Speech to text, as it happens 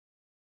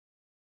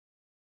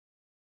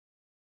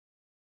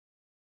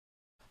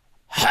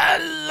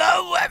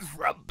Hello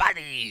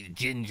everybody,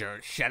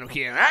 Gingershadow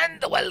here,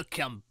 and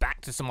welcome back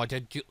to some more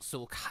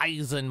Jujutsu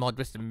Kiasen mod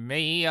with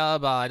me.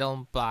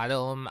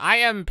 I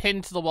am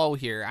pinned to the wall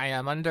here. I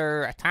am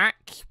under attack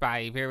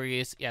by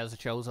various, there's a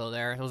Chozo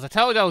there. There was a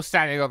Todo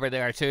standing over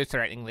there too,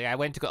 threateningly. I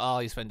went to go, oh,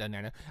 he's been down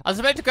there now. I was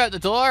about to go out the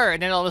door,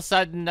 and then all of a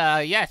sudden,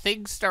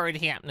 things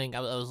started happening.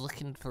 I was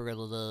looking for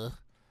a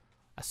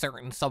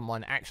certain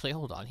someone. Actually,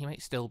 hold on, he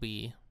might still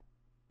be...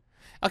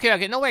 Okay, I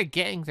get no way of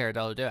getting there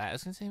though, do I? I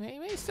was gonna say, he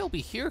may still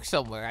be here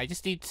somewhere. I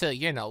just need to,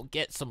 you know,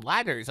 get some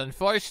ladders.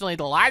 Unfortunately,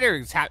 the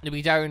ladders happen to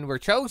be down where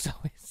Chozo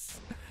is.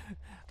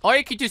 Or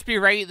it could just be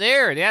right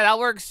there. Yeah, that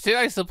works too,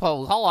 I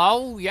suppose.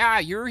 Hello? Yeah,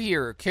 you're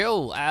here.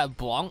 Cool.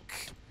 Bonk.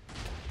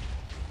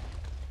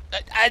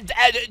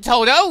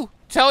 Todo?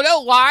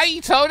 Todo, why?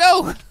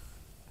 Todo?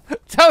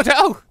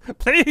 Todo,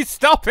 please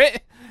stop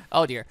it.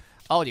 Oh dear.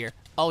 Oh dear.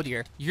 Oh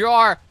dear, you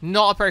are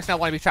not a person I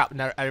want to be trapped in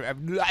there.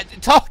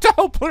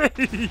 Toto,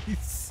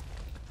 please!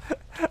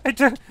 I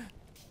don't...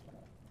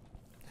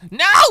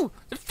 No!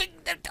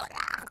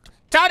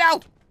 Toto!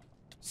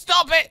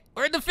 Stop it!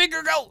 Where'd the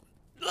finger go?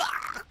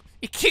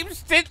 It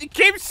keeps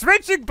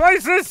switching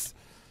places!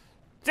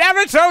 Damn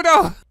it,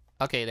 Toto!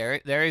 Okay,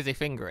 there is a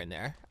finger in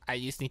there. I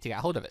just need to get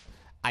hold of it.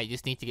 I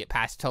just need to get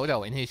past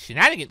Toto and his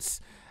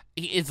shenanigans.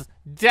 He is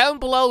down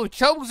below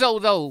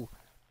Chozo, though.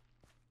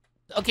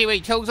 Okay,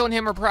 wait, Chozo and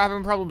him are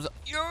having problems.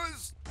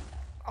 Yes!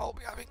 I'll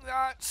be having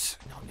that.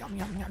 Yum,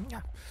 yum, yum,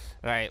 yum.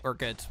 Alright, we're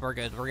good. We're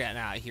good. We're getting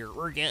out of here.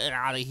 We're getting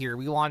out of here.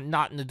 We want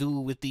nothing to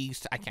do with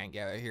these. I can't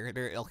get out of here.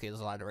 Okay,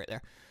 there's a ladder right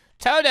there.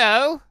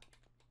 Todo!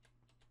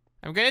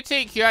 I'm gonna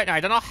take you out now.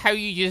 I don't know how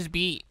you just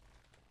beat...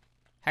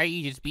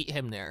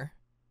 him there.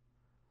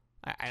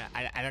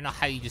 I don't know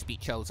how you just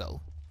beat Chozo.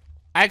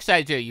 Actually,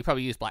 I do. You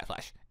probably use Black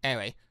Flash.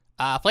 Anyway,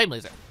 Flame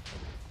Laser.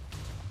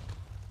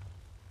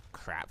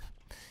 Crap.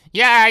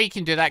 Yeah, you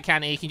can do that,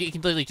 can't you? You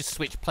can literally just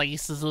switch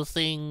places with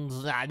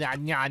things.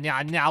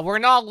 Nah, we're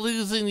not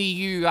losing to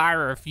you, I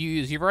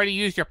refuse. You've already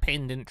used your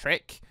pendant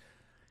trick.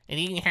 It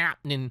ain't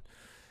happening.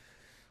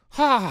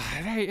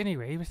 Right,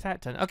 anyway, with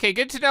that done. Okay,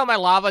 good to know my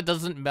lava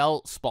doesn't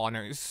melt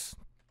spawners.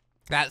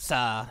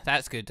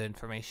 That's good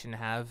information to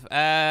have.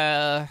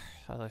 Oh,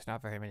 there's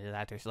not very many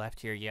ladders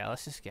left here. Yeah,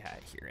 let's just get out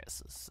of here.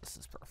 This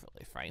is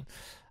perfectly fine.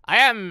 I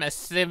am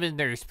assuming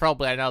there's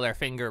probably another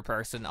finger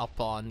person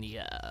up on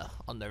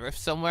the roof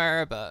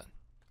somewhere, but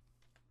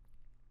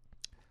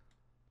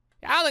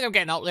yeah, I don't think I'm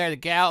getting up there to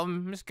get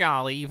him. I'm just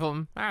gonna leave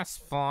him. That's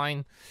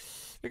fine.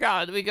 We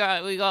got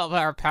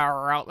our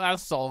power out.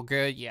 That's all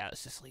good. Yeah,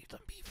 let's just leave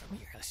them be from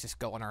here. Let's just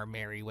go on our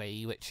merry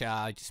way, which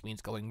just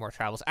means going more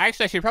travels.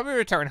 Actually, I should probably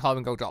return home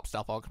and go drop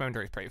stuff off. My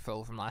inventory is pretty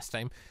full from last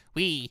time.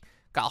 We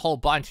got a whole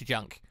bunch of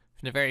junk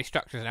from the various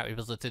structures that we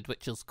visited,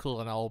 which is cool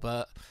and all,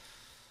 but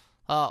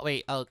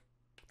wait, oh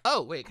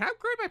wait, can I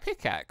upgrade my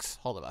pickaxe?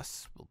 Hold of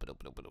us.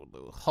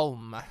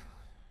 Home.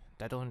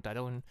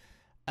 Da-dun.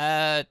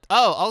 Oh,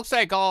 also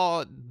I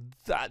got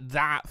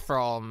that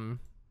from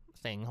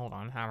thing. Hold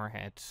on,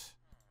 hammerhead.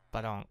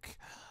 Badonk.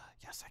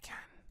 Yes, I can.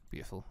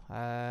 Beautiful.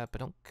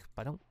 Badonk.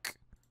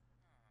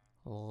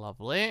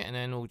 Lovely. And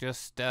then we'll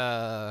just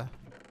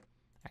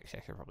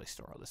actually, I should probably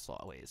store all this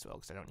lot away as well,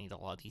 because I don't need a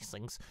lot of these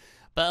things.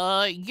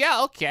 But,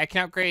 yeah, okay, I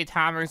can upgrade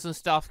hammers and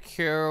stuff.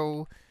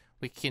 Cool.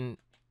 We can...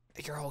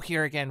 You're all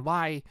here again.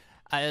 Why?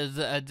 Yeah,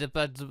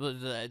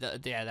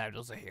 that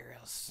was here.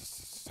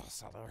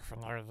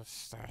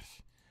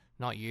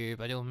 Not you,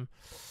 but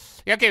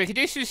yeah, okay, we can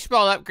do some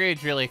small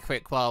upgrades really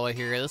quick while we're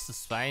here. This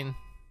is fine.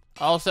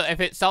 Also, if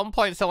at some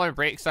point someone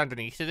breaks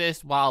underneath of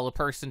this, while the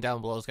person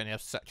down below is going to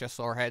have such a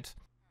sore head.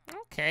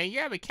 Okay,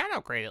 yeah, we can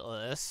upgrade it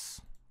like this.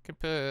 Can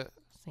put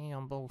thing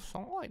on both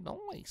sides.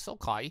 Nice,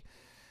 okay.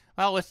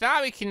 Well, with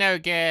that, we can now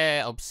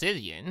get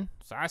obsidian,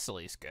 so that's at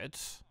least good.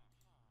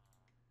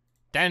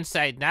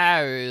 Downside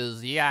now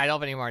is, yeah, I don't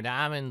have any more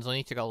diamonds. I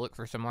need to go look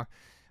for some more.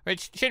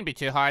 Which shouldn't be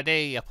too hard.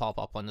 They pop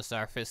up on the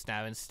surface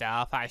now and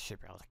stuff. I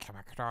should be able to come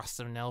across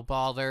them, no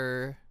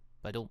bother.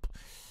 But nope.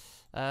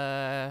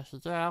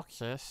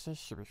 This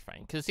should be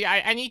fine. Because,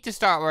 yeah, I need to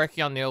start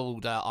working on the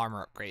old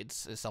armor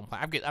upgrades at some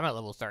point. I'm at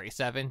level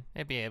 37.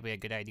 It'd be a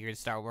good idea to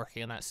start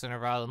working on that sooner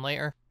rather than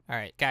later.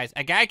 Alright, guys,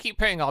 I gotta keep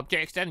putting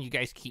objects down. You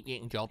guys keep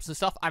getting jobs and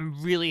stuff.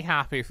 I'm really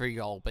happy for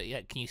y'all, but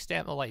yeah, can you stay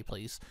out my way,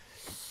 please?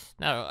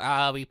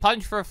 No, we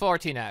punch for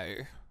 40 now.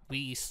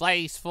 We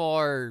slice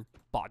for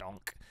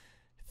Bodonk.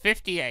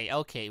 58,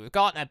 okay, we've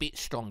gotten a bit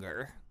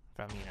stronger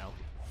from, you know.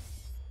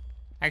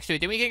 Actually,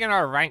 did we get in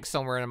our rank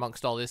somewhere in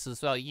amongst all this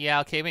as well? Yeah,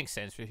 okay, makes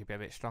sense, we should be a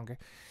bit stronger.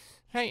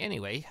 Right,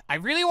 anyway, I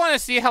really want to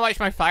see how much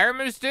my fire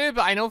moves do,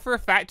 but I know for a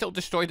fact it'll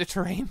destroy the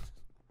terrain.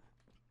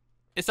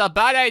 It's a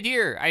bad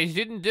idea, I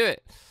shouldn't do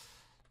it.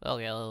 Oh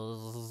yeah,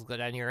 let's go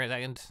down here a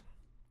second.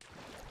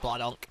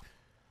 Bodonk.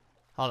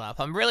 Hold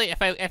up, I'm really,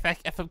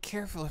 if I'm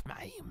careful with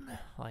my aim,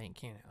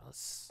 like, you know,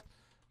 let's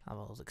have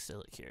a little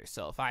exilic here.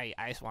 So if I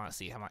just want to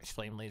see how much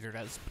flame laser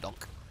does.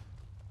 Badonk.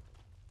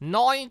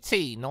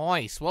 90,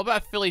 nice. What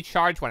about a fully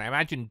charged one? I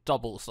imagine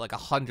doubles, like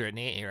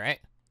 180, right?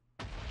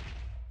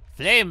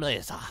 Flame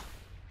laser.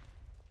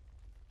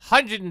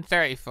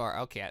 134.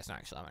 Okay, that's not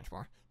actually that much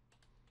more.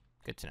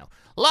 Good to know.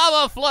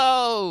 Lava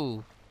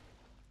flow!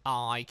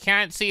 Oh, I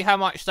can't see how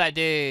much that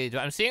did. But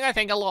I'm seeing, I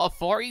think, a lot of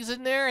 40s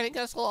in there. I think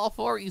that's a lot of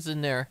 40s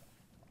in there.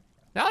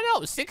 No,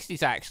 it was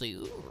 60s, actually.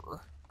 Ooh.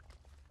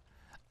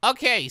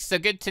 Okay, so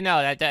good to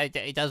know that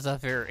it does a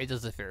fair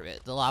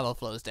bit. The lava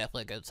flow is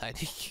definitely a good side.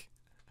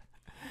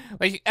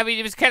 Like, I mean,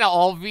 it was kind of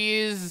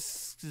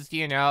obvious, just,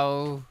 you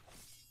know.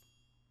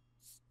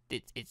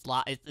 It's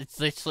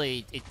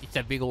literally it's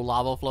a big old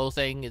lava flow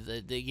thing.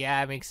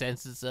 Yeah, it makes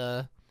sense. It's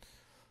Can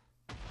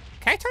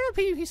I turn on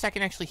PvP so I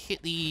can actually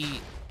hit the?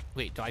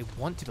 Wait, do I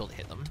want to be able to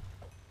hit them?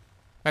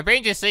 My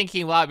brain just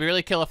thinking, well, it'd be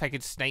really cool if I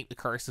could snipe the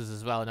curses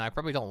as well. No, I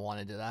probably don't want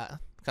to do that.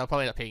 Because I'll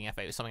probably end up picking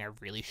F8 with something I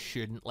really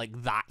shouldn't,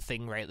 like that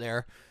thing right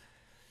there.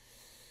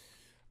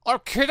 Or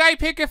could I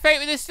pick a fight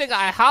with this thing?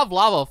 I have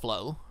lava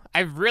flow.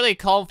 I'm really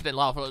confident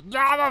lava flow.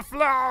 Lava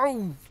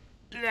flow!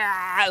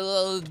 I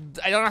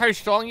don't know how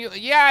strong you...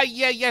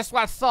 Yes,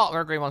 what I thought.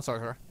 We're a grade 1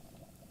 sorcerer.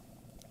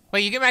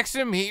 Wait, you get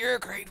maximum here,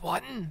 grade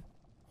 1?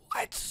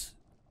 What?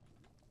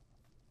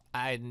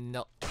 I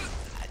know...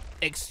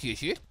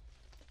 Excuse you?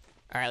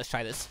 Alright, let's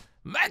try this.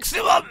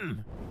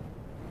 Maximum!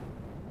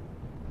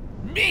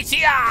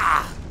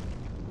 Meteor!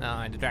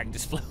 No, the dragon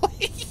just flew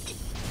away.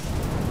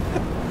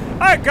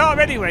 I got him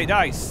anyway,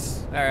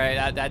 nice.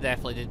 Alright, that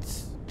definitely did...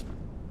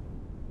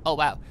 Oh,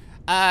 wow.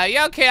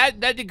 Yeah, okay,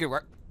 that did good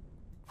work.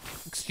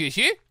 Excuse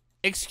you?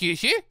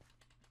 Excuse you?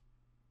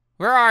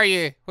 Where are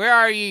you? Where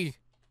are you?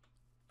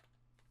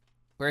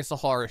 Where's the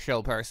horror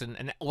show person?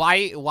 And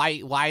why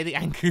are they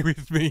angry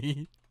with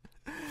me?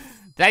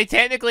 Did I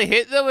technically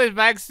hit them with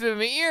maximum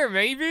meteor?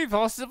 Maybe,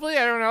 possibly,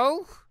 I don't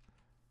know.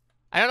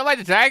 I don't know why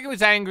the dragon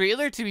was angry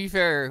either, to be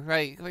fair.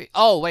 Right, wait.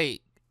 Oh,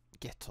 wait.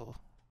 Geto.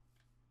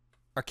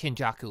 Or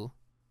Kinjaku.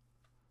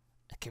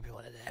 It could be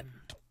one of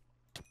them.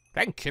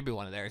 Dragon could be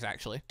one of theirs,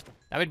 actually.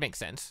 That would make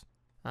sense.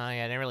 Oh,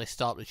 yeah, I didn't really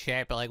stop to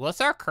check, but, like,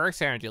 what's our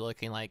curse energy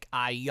looking like?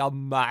 I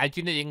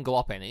imagine it didn't go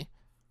up any.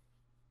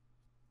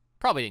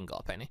 Probably didn't go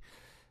up any.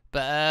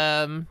 But,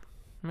 I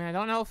mean, I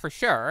don't know for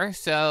sure,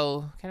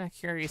 so kind of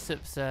curious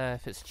if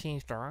it's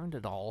changed around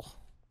at all.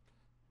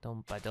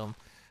 Dum ba dum.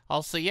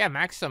 Also, yeah,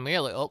 maximum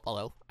melee. Oh,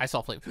 hello. I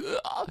saw flame.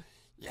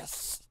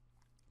 Yes.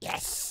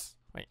 Yes.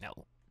 Wait, no.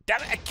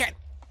 Damn it, I can't.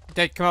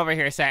 Dude, come over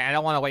here a second. I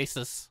don't want to waste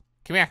this.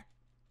 Come here.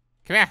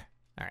 Come here.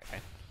 All right,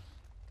 fine.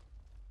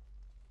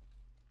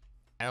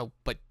 I know,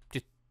 but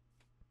just...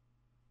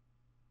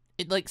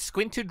 It, like,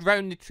 squinted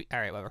round the tree. All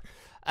right, whatever.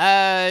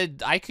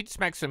 I could just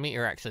maximum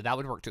meteor, actually. That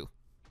would work, too.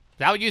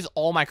 That would use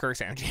all my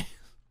curse energy.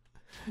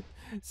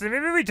 So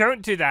maybe we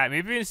don't do that.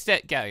 Maybe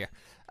instead... Get out of here.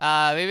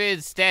 Maybe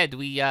instead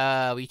we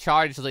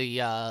charge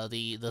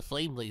the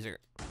flame laser.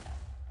 Come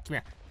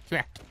here. Come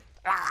here.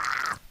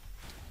 Ah!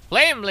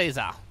 Flame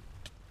laser!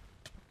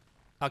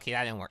 Okay,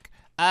 that didn't work.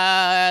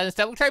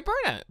 Instead we'll try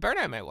burnout.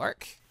 Burnout might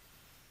work.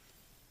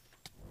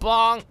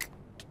 Bonk!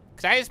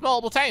 Cause I used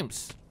multiple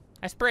times.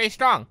 That's pretty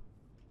strong.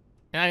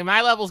 Now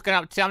my level's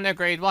gone up to I'm now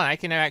grade 1. I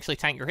can now actually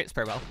tank your hits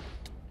pretty well.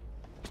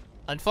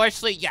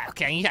 Unfortunately, yeah,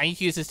 okay, I need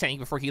to use this tank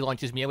before he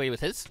launches me away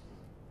with his.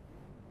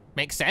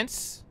 Makes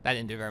sense. That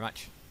didn't do very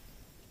much.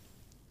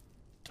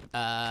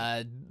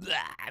 I'm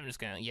just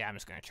gonna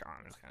charm.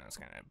 I'm just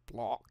gonna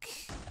block.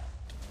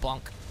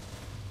 Bonk.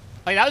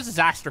 Wait, that was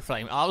disaster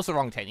flame. Oh, that was the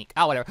wrong technique.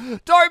 Oh, whatever.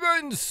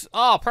 Diamonds!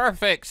 Oh,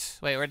 perfect.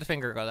 Wait, where'd the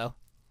finger go, though?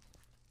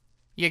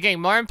 Yeah, again,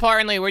 more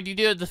importantly, what'd you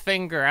do with the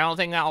finger? I don't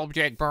think that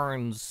object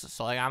burns.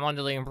 So, like, I'm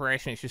under the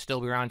impression it should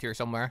still be around here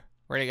somewhere.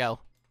 Where'd it go?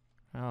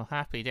 Oh,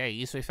 happy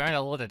days. We found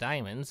a load of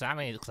diamonds. That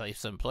made life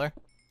simpler.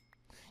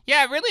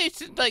 Yeah, really,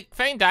 it's like,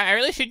 I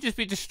really should just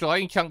be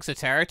destroying chunks of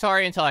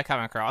territory until I come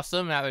across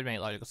them. That would make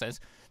logical sense.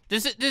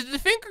 Does the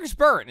fingers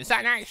burn? Is that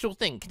an actual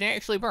thing? Can they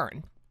actually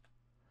burn?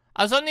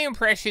 I was under the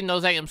impression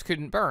those items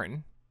couldn't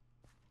burn.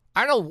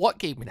 I don't know what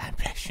gave me that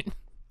impression.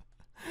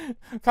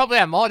 Probably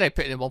a mod I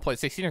put in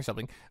 1.16 or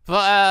something.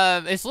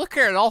 But, it's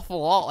looking an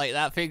awful lot like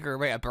that finger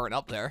might have burnt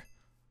up there.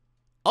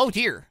 Oh,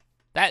 dear.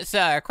 That's,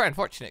 quite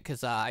unfortunate,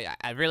 because, I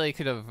really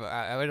could have,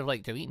 I would have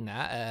liked to have eaten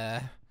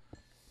that,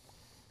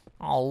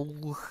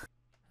 Oh,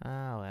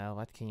 well,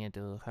 what can you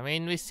do? I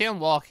mean, we see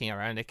him walking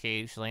around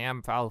occasionally.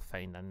 I'll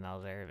find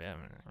another.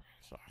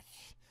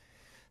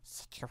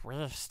 Such a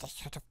waste. I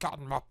should have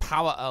gotten more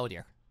power. Oh,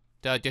 dear.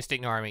 Just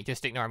ignore me.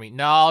 Just ignore me.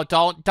 No,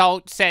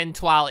 don't send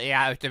Twality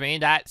out. I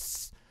mean,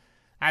 that's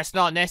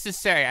not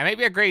necessary. I might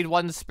be a grade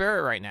 1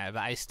 spirit right now,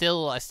 but I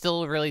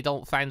still really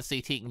don't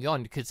fancy taking you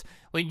on, because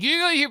when you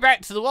go your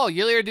back to the wall,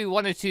 you'll either do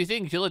one of two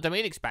things. You'll have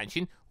domain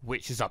expansion,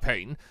 which is a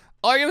pain,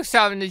 or you'll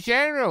summon the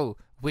general,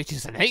 which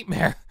is a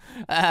nightmare.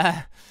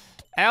 I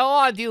don't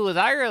want to deal with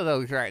either of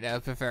those right now,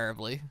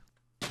 preferably.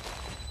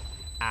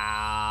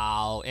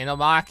 Ow.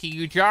 Inomaki,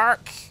 you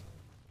jerk.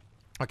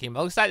 Okay,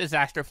 most that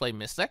disaster flame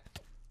missed there.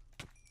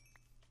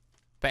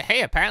 But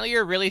hey, apparently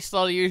you're really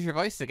slow to use your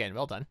voice again.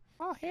 Well done.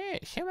 Oh, hey,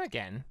 it's him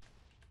again.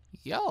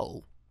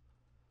 Yo.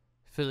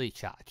 Fully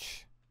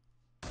charged.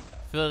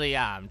 Fully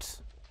armed.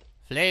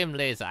 Flame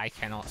laser. I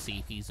cannot see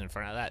if he's in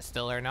front of that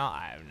still or not.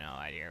 I have no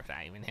idea if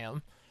that's even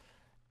him.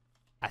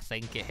 I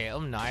think it hit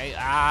him. No.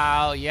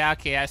 Oh, yeah,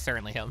 okay, that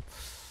certainly hit him.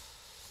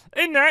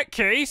 In that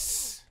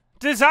case,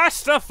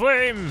 disaster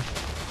flame!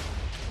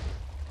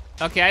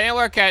 Okay, I didn't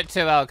work out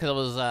too well because it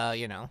was,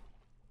 you know.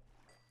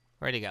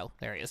 Where'd he go?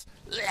 There he is.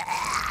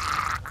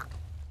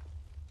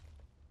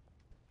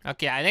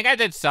 Okay, I think I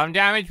did some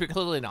damage, but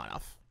clearly not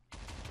enough.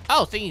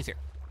 Oh, thingy's here.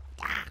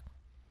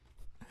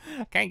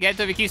 Can't get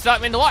to him if he keeps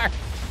knocking me in the water.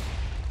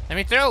 Let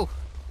me through.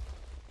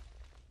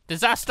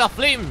 Disaster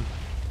flame.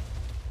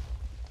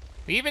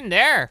 Are you even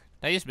there?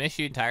 Did I just miss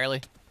you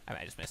entirely? I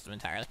might just missed him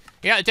entirely.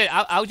 Yeah, dude,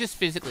 I'll just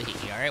physically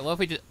hit you, alright? What if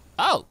we just...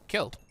 Oh,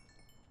 kill.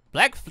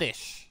 Black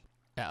fish.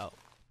 Uh-oh.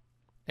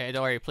 Hey,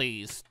 don't worry,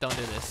 please. Don't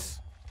do this.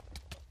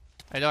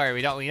 Hey, don't worry,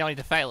 we don't need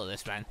to fail at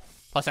this, man.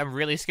 Plus, I'm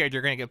really scared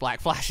you're gonna get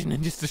black flashing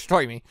and just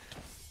destroy me.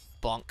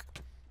 Bonk.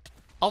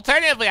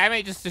 Alternatively, I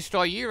might just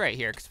destroy you right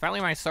here, because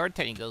apparently my sword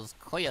technique goes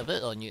quite a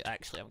bit on you.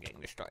 Actually, I'm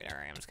getting destroyed.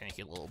 Alright, I'm just gonna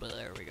heal a little bit.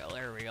 There we go,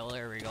 there we go,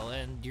 there we go.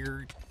 And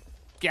you're...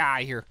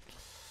 guy here.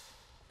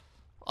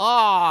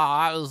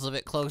 Oh, that was a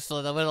bit close to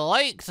what I would have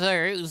liked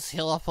there. It was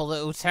heal up a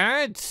little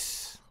tad.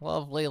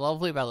 Lovely,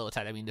 lovely. By a little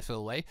tad, I mean the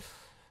full way.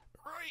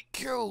 Right,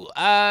 cool.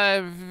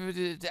 Oh,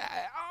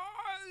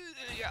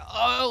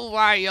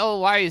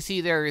 why is he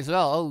there as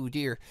well? Oh,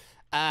 dear.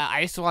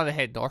 I just want to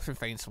head north and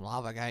find some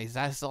lava, guys.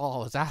 That's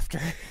all I was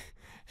after.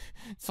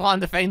 Just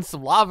wanted to find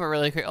some lava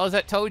really quick. Oh, is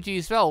that Toji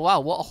as well?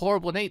 Wow, what a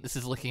horrible night this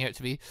is looking out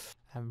to be.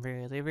 I'm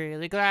really,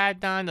 really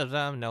glad none of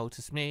them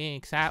noticed me,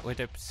 except with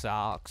the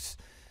socks.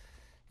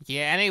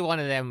 Yeah, any one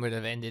of them would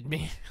have ended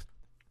me.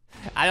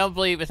 I don't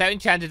believe, without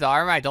enchanted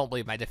armor, I don't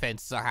believe my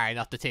defenses are high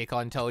enough to take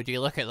on Toji.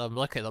 Look at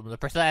them, they're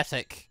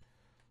pathetic.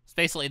 There's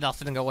basically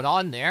nothing going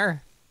on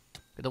there.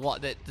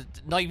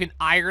 Not even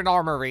iron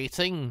armor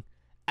rating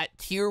at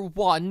tier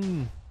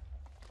 1.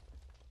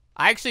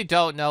 I actually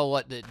don't know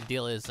what the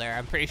deal is there.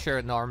 I'm pretty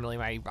sure normally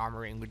my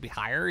armor rating would be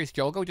higher. Is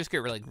Jogo just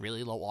get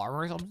really low armor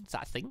or something? Is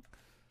that a thing?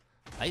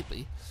 Might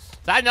be. Is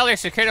that another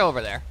Sakura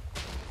over there?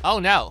 Oh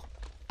no.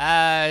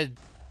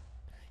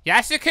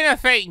 Yeah, Sakura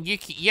fighting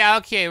Yuki. Yeah,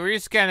 okay, we're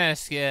just gonna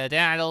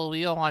skedaddle.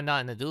 We don't want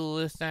nothing to do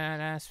with that.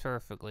 That's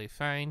perfectly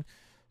fine.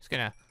 Just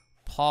gonna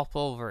pop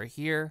over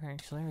here.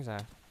 Actually, there's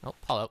a... Oh,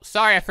 hello.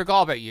 Sorry, I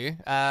forgot about you.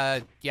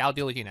 Yeah, I'll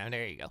deal with you now.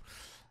 There you go.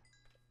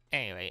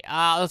 Anyway,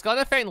 I was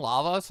gonna find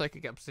lava so I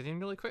could get obsidian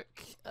really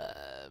quick.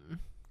 Yeah,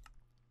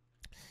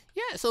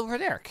 it's over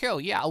there.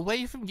 Cool. Yeah,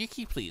 away from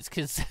Yuki, please,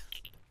 because...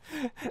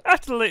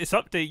 After the latest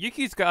update,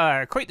 Yuki's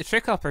got quite the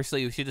trick up her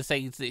sleeve. She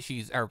decides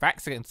that her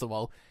back's against the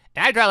wall.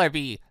 And I'd rather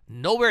be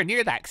nowhere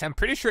near that, because I'm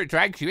pretty sure it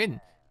drags you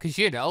in. Because,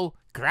 you know,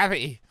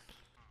 gravity.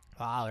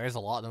 Wow, there's a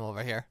lot of them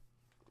over here.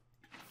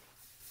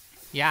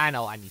 Yeah, I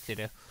know what I need to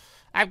do.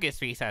 I've got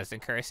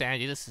 3,000 curse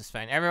energy. This is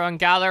fine. Everyone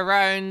gather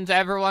round.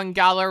 Everyone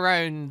gather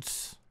round.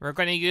 We're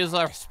going to use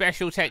our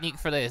special technique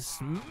for this.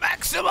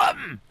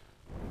 Maximum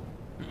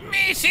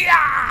Meteor!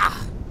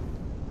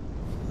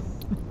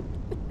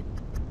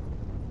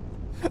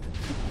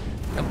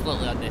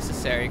 Completely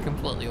unnecessary.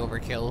 Completely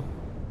overkill.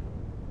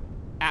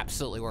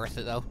 Absolutely worth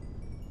it, though.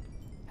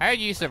 How did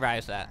you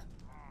survive that?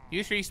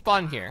 You should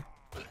respawn here.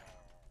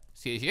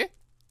 Excuse you?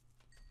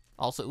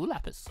 Also, ooh,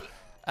 lapis.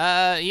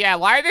 Yeah,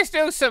 why are there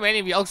still so many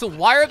of you? Also,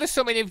 why are there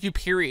so many of you,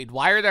 period?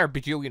 Why are there a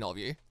bajillion of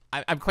you?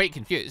 I'm quite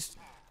confused.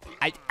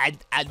 Like, I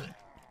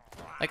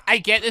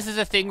get this is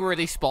a thing where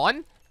they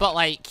spawn, but,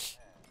 like,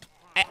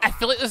 I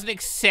feel like there's an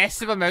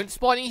excessive amount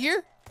spawning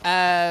here.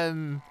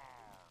 Can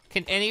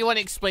anyone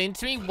explain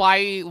to me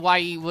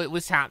what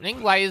was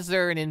happening? Why is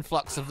there an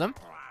influx of them?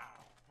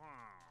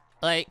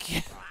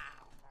 Like,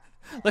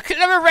 look at the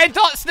number of red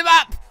dots in the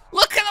map!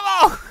 Look at them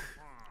all!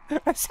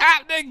 What's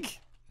happening?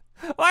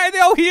 Why are they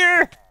all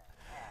here?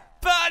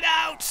 Burn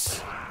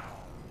out!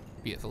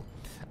 Beautiful.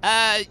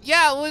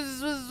 Yeah,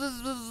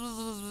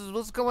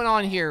 what's going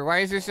on here?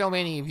 Why is there so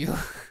many of you?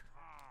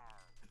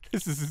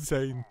 This is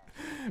insane.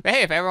 But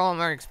hey, if everyone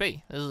wants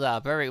XP, this is a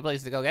perfect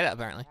place to go get it,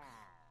 apparently.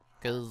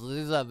 Because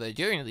there's a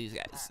bajillion of these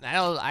guys. I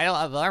don't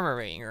have armor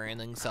rating or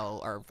anything,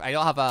 or I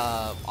don't have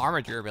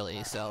armor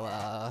durability, so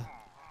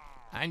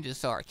I'm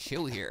just sort of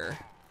chill here.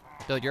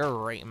 Dude, you're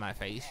right in my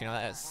face, you know,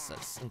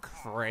 that's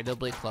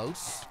incredibly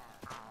close.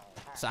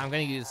 So I'm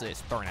gonna use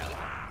this burnout.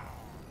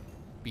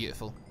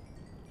 Beautiful.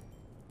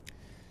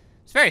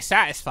 It's very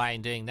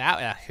satisfying doing that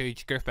with a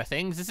huge group of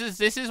things.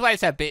 This is why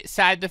it's a bit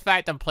sad, the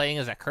fact I'm playing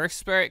as a curse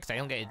spirit, because I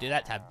don't get to do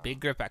that to a big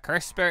group of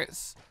curse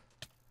spirits.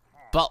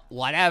 But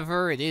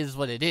whatever, it is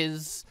what it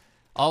is.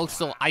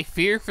 Also, I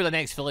fear for the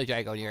next village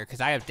I go near,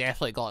 because I have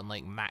definitely gotten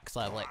like max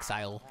level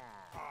exile.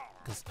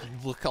 Because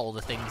look at all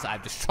the things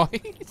I've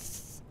destroyed.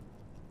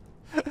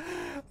 I don't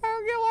get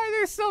why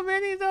there's so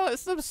many though.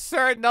 It's an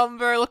absurd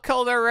number. Look at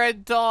all the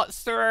red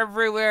dots. They're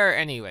everywhere.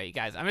 Anyway,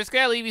 guys, I'm just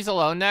gonna leave these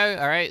alone now.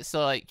 Alright,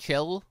 so like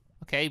chill.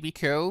 Okay, be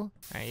cool.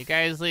 Alright, you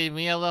guys leave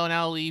me alone.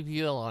 I'll leave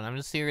you alone. I'm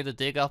just here to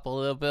dig up a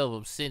little bit of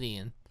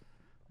obsidian.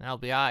 And I'll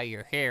be out of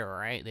your hair,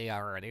 alright? They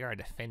are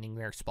defending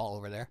their spot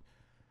over there.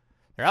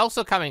 They're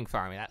also coming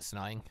for me. That's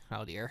annoying.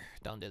 Oh dear.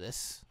 Don't do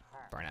this.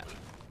 Burn out.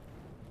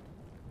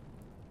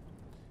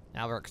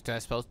 Now works too, I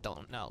suppose.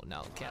 No,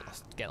 get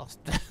lost.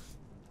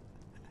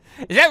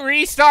 Is that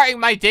restarting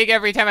my dig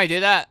every time I do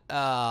that?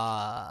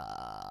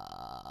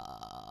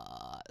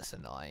 That's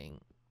annoying.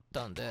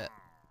 Don't do it.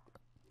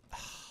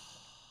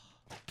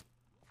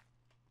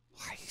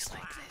 Why are you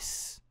like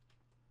this?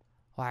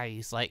 Why are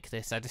you like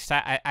this? I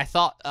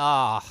thought,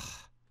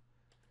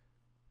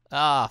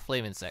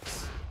 flaming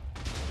six.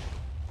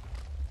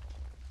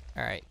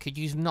 Alright, could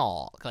you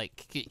not?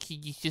 Like, could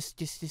you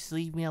just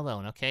leave me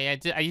alone, okay? I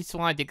just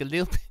want to dig a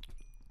little bit.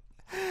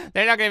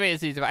 They're not gonna make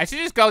this easy. I should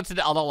just go to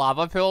the other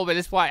lava pool, but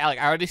this is why I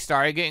already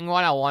started getting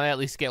one. I want to at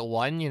least get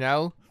one, you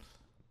know?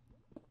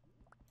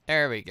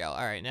 There we go.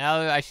 Alright,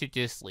 now I should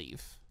just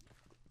leave.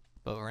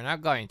 But we're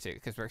not going to,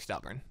 because we're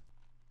stubborn.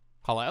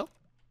 Hello?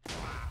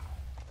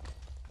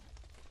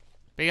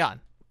 Be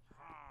gone.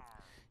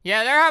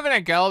 Yeah, they're having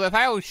a go, but if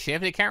I hold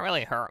shift, it can't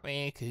really hurt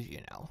me, because,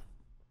 you know.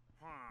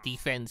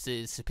 Defense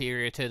is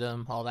superior to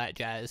them, all that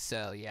jazz,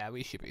 so yeah,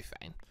 we should be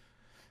fine.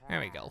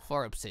 There we go,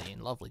 4 obsidian,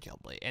 lovely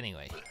jubbly.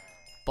 Anyway,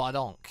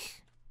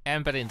 badonk.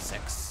 Ember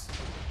insects.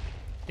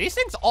 These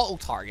things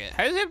auto-target.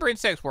 How does Ember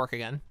insects work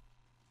again?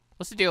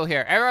 What's the deal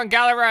here? Everyone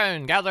gather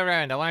around,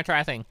 I want to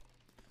try a thing.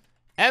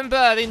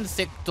 Ember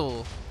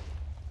insecto.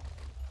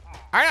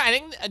 I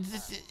think,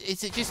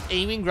 is it just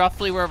aiming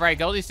roughly wherever I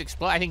go, these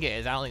explode? I think it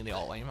is, I don't think they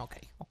all aim, okay.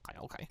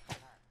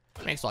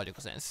 Makes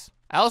logical sense.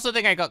 I also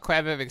think I got quite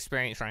a bit of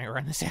experience running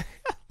around this area.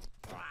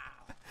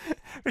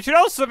 Which would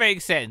also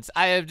make sense.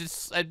 I've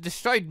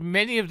destroyed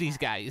many of these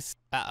guys.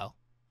 Uh-oh.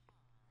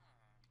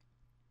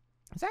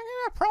 Is that gonna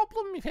be a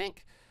problem, you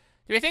think?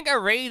 Do you think a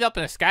raid up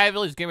in a sky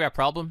village is gonna be a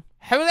problem?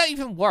 How would that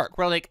even work?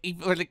 We're like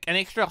an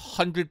extra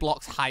 100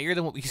 blocks higher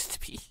than what we used to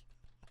be.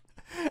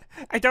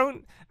 I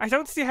don't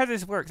see how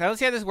this works. I don't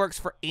see how this works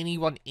for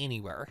anyone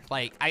anywhere.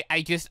 Like,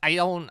 I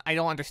don't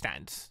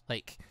understand.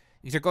 Like,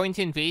 they're going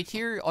to invade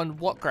here on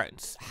what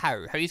grounds?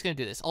 How? How are you going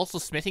to do this? Also,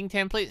 smithing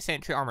template,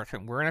 sentry armor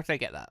trim. Where on earth did I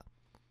get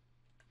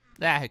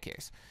that? Who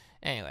cares?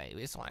 Anyway, we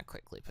just want to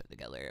quickly put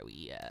together,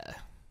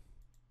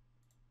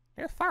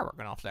 there's a firework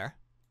going off there.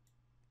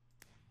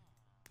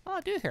 Oh,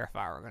 I do hear a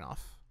firework going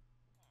off.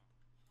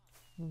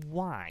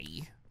 Why?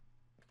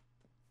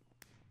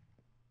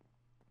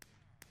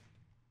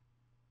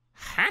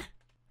 Huh?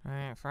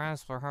 Alright,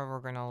 first, for how we're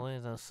gonna lay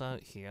this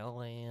out here,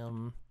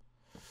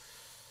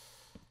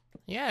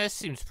 yeah, this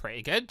seems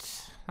pretty good.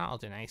 That'll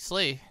do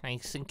nicely.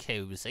 Nice and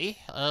cozy.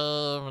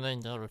 And then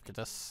go look at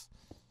this.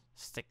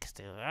 Stick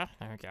there.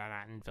 There we go,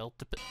 and build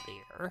a bit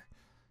there.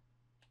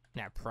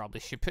 Now, probably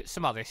should put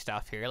some other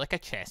stuff here, like a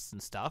chest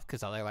and stuff,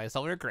 because otherwise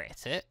I'll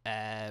regret it.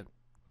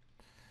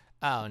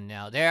 Oh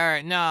no,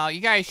 no,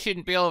 you guys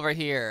shouldn't be over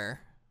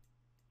here.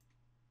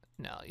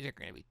 No, you're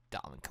gonna be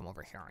dumb and come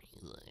over here, aren't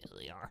you?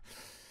 They are.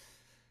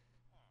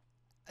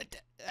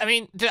 I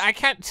mean, I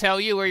can't tell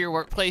you where your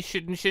workplace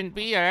should and shouldn't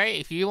be, alright?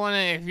 If you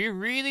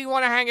really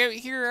wanna hang out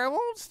here, I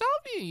won't stop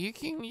you. You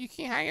can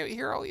hang out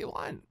here all you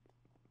want.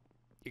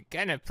 You're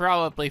gonna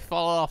probably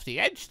fall off the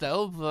edge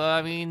though, but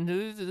I mean,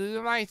 who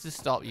am I to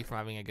stop you from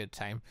having a good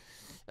time?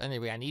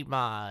 Anyway, I need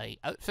my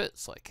outfit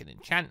so I can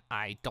enchant.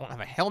 I don't have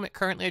a helmet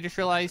currently, I just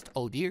realized.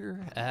 Oh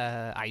dear.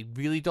 I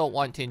really don't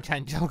want to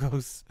enchant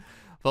Jogo's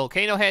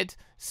volcano head,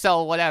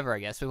 so whatever, I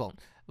guess we won't.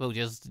 We'll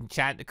just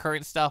enchant the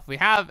current stuff we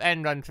have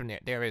and run from there.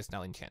 There is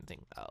no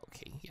enchanting.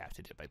 Okay, you have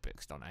to do it by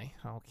books, don't I?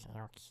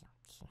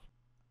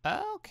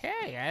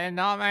 Okay, I did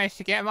not manage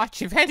to get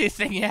much of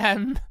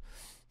anything,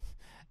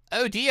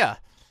 oh dear.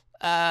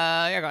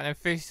 I got an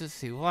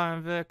efficiency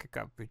 1 book, I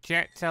got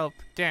projectile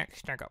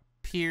protection, I got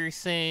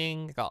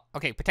piercing, I got,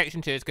 okay,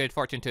 protection 2 is good,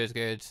 fortune 2 is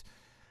good.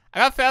 I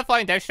got Fell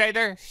Flying Death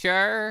Strider,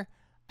 sure.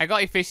 I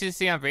got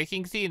efficiency on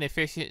breaking sea and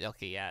efficient.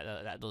 Okay,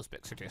 yeah, those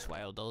books are just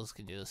wild. Those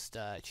can just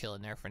chill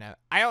in there for now.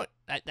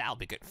 That'll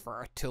be good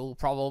for a tool,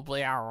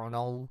 probably. I don't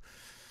know.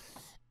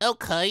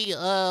 Okay,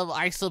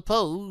 I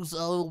suppose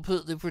I'll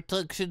put the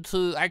protection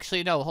to.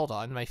 Actually, no, hold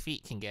on. My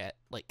feet can get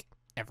like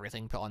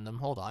everything put on them.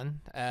 Hold on.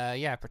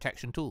 Yeah,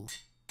 protection tool.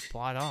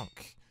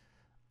 Bladonk.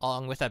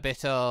 Along with a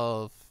bit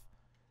of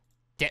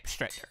depth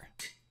strider.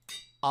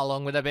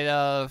 Along with a bit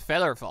of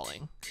feather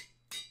falling.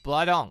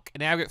 Bladonk.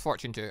 And now I get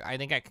fortune 2. I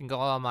think I can go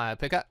on my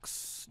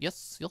pickaxe.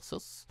 Yes.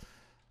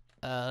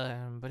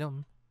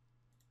 Badum.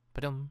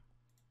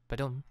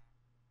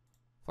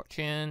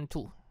 Fortune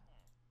 2.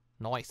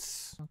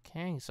 Nice.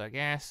 Okay, so I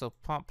guess I'll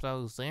pop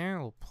those there.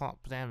 We'll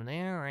pop them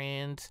there,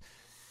 and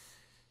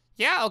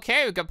yeah,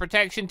 okay, we've got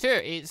protection 2.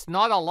 It's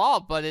not a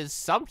lot, but it's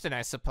something,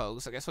 I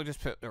suppose. I guess we'll just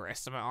put the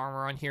rest of my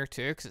armor on here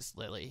too, because it's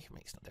literally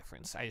makes no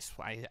difference. I just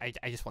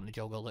want the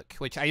Jogo look,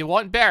 which I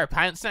want better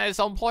pants now at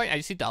some point. I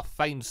just need to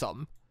find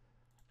some.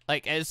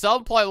 Like, at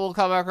some point, we'll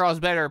come across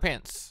better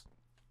pants.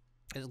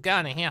 It's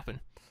gonna happen.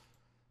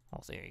 Oh,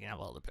 there you can have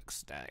all the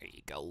books. There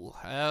you go.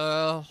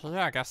 Yeah,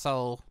 I guess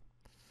I'll...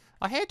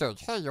 Oh, hey, dude.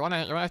 Hey, you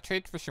wanna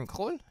trade for some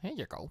coal? Here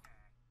you go.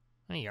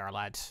 There you are,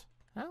 lads.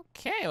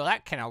 Okay, well,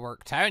 that kind of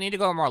worked out. I need to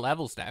go more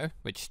levels now,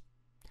 which...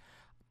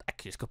 I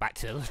could just go back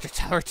to the Illustrator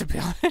Tower, to be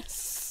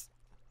honest.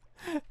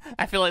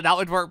 I feel like that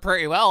would work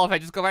pretty well if I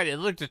just go back to the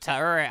Illustrator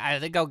Tower. I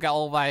think I'll get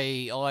all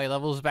my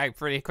levels back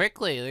pretty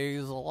quickly.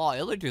 There's a lot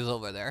of Illagers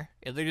over there.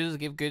 Illagers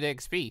give good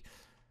XP.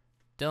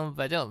 Dum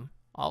ba dum.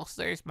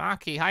 Also, there's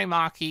Maki. Hi,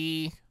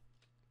 Maki.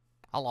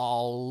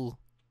 Hello.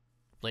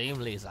 Flame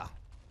laser.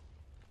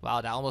 Wow,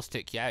 that almost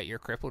took you out. You're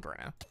crippled right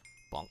now.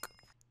 Bonk.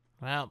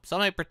 Well,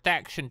 sunlight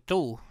protection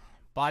too.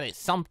 But it's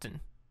something.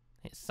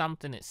 It's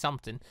something.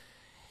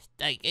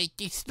 Like,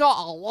 it's not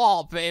a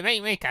lot, but it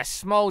might make a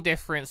small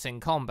difference in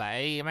combat.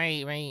 Eh?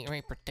 It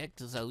might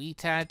protect us a wee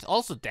tad.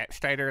 Also, Depth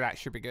Strider, that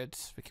should be good.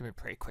 We can move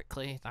pretty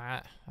quickly.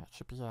 That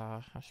should be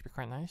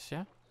quite nice,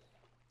 yeah.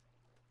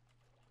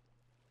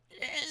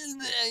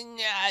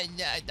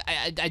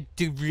 I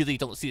do really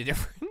don't see the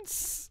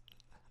difference.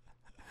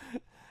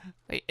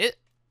 Wait,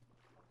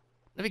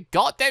 have we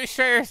got Depth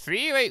Strider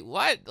 3? Wait,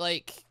 what?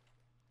 Like,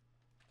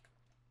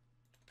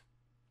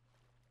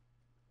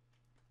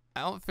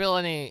 I don't feel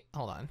any.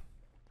 Hold on.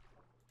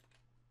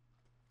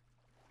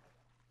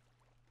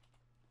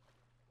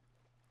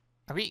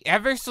 Are we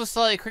ever so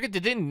slightly quicker?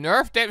 Did they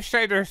nerf Depth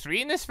Strider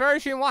 3 in this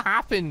version? What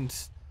happened?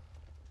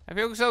 I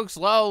feel so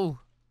slow.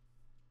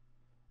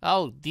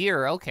 Oh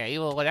dear, okay,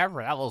 well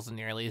whatever. That wasn't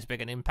nearly as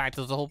big an impact as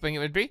I was hoping it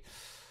would be.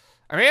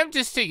 Or maybe I'm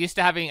just too used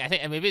to having, I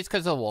think, maybe it's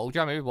because of wall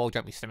jump. Maybe wall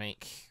jump used to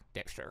make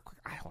Depth Strider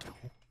quicker. I don't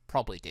know.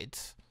 Probably did.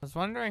 I was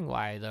wondering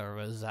why there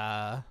was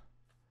a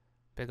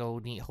big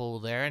old neat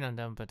hole there. And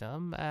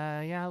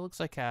yeah, it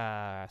looks like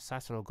a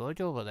Sasoro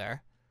Gojo over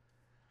there.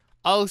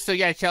 Oh, so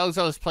yeah,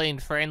 Chozo's playing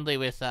friendly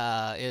with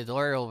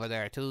Idori over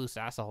there too, so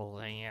that's the whole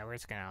thing. Yeah, we're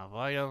just gonna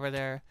avoid over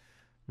there.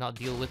 Not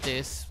deal with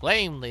this.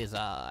 Flame laser.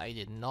 I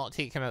did not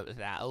take him out with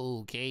that.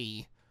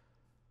 Okay.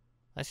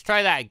 Let's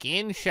try that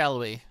again, shall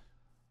we?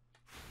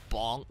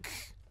 Bonk.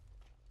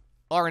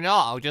 Or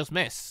not, I'll just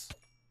miss.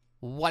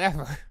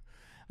 Whatever.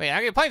 Wait,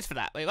 I get points for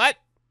that. Wait, what?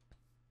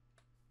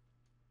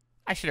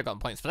 I should have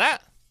gotten points for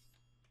that.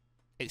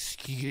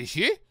 Excuse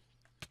you?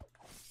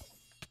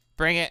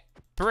 Bring it.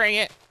 Bring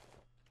it.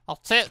 I'll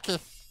take the...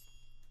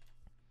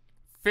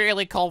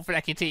 Fairly confident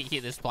I can take you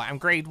at this point. I'm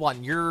grade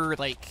 1. You're,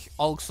 like,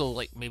 also,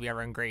 like, maybe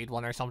around grade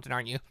 1 or something,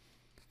 aren't you?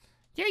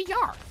 Yeah, you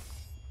are.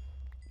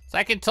 So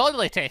I can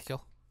totally take you.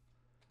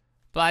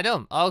 But I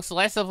don't. Also,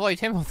 let's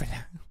avoid him over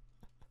there.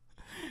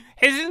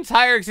 His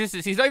entire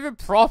existence, he's not even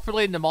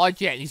properly in the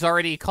mod yet, and he's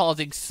already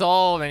causing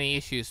so many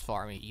issues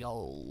for me.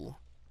 Yo.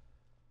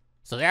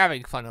 So they're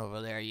having fun over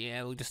there.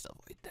 Yeah, we'll just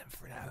avoid them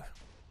for now.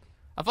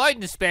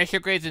 Avoiding the special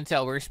grades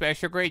until we're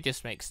special grade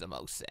just makes the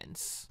most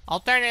sense.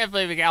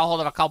 Alternatively, we get a hold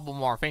of a couple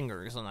more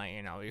fingers, and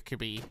you know, it could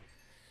be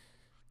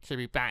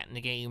back in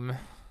the game.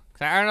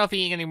 Cause I don't know if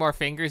eating any more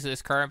fingers at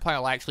this current point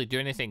will actually do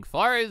anything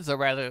for us, or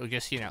whether it'll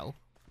just, you know,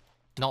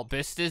 not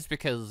boost us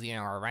because, you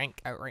know, our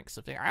rank outranks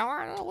something. I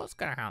don't know what's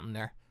gonna happen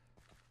there.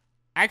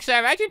 Actually, I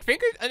imagine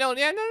fingers. No,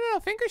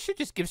 fingers should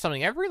just give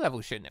something every level,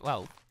 shouldn't it?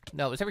 Well,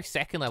 no, it's every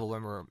second level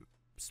when we're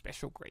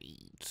special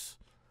grades.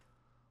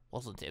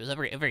 Wasn't it? It was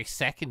every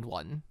second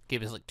one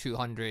gave us like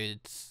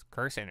 200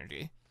 curse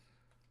energy.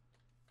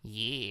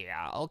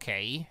 Yeah,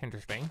 okay.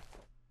 Interesting.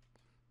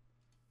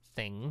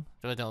 Thing.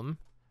 I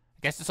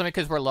guess it's something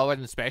because we're lower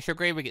than special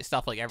grade, we get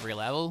stuff like every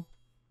level.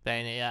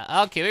 Then,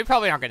 yeah. Okay, we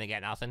probably aren't going to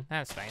get nothing.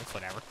 That's fine. It's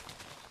whatever.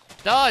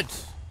 Dodge!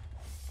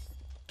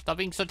 Stop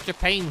being such a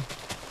pain.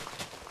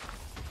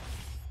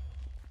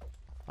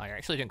 Oh, you're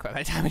actually doing quite a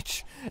bit of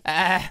damage.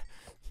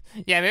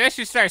 Yeah, maybe I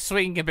should start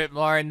swinging a bit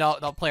more and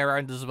not play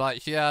around as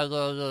much. Yeah,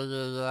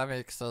 that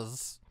makes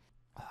sense.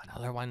 Oh,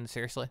 another one,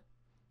 seriously?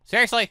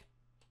 Seriously?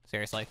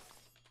 Seriously?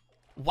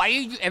 Why are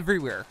you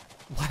everywhere?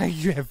 Why are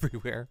you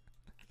everywhere?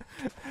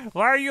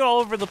 Why are you all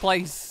over the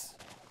place?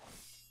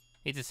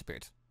 He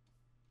disappeared.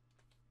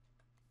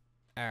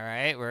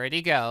 Alright, where'd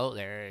he go?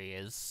 There he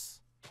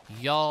is.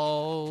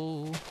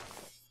 Yo!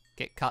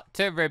 Get cut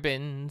to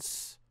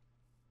ribbons.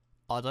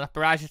 Odd enough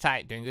barrage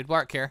attack, doing good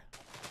work here.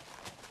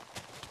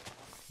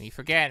 You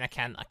forget, I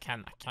can't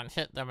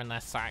hit them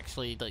unless I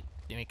actually, like,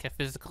 make a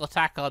physical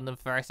attack on them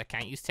first. I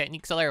can't use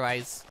techniques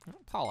otherwise.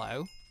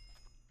 Hello.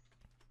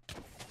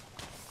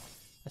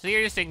 So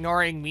you're just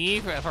ignoring me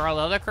for all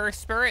the other cursed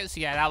spirits?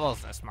 Yeah, that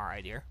wasn't a smart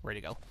idea. Where'd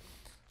he go?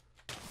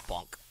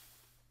 Bonk.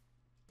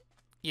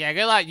 Yeah,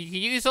 good luck. You can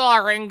use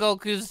all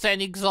Rengoku's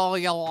techniques all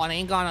you want.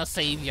 Ain't gonna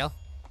save you.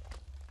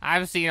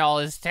 I've seen all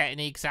his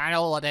techniques. I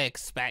know what to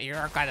expect.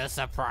 You're gonna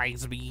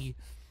surprise me.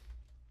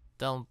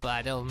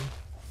 Dum-ba-dum.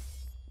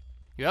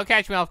 You will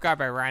catch me off guard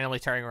by randomly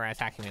turning around and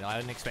attacking me, though. I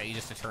didn't expect you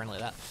just to turn like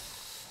that.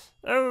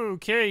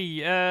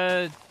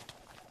 Okay,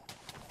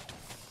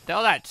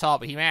 Build that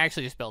top, but he may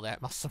actually just build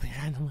that muscle me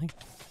randomly.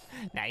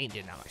 Nah, he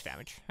didn't do that much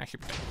damage. That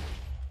should be fine.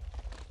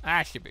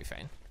 That should be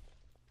fine.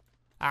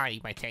 I don't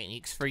need my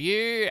techniques for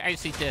you. I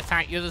just need to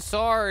attack you with a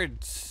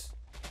sword.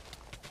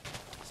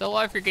 So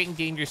what if you're getting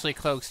dangerously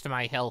close to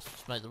my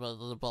health? My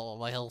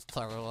health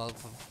tower.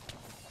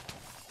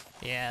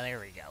 Yeah, there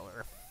we go.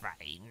 We're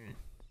fine.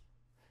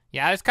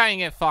 Yeah, I was kind of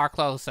getting far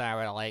closer than I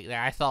would like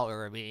there. I thought we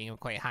were beating him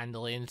quite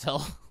handily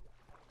until...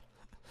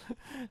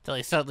 until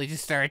he suddenly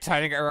just started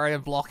turning around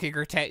and blocking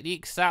her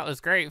techniques. That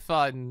was great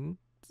fun.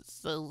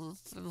 So,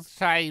 let's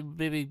try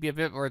maybe be a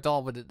bit more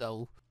dominant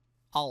though.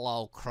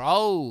 Hello,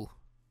 Crow.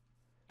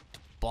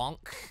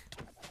 Bonk.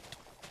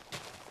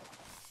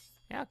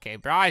 Yeah, okay,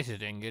 Bryce is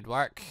doing good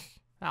work.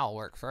 That'll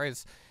work for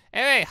us.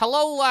 Anyway,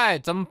 hello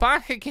lads, I'm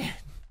back again.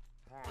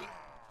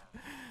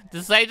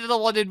 Decided I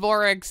wanted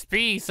more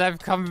XP, so I've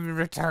come and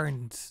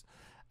returned.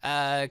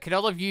 Can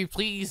all of you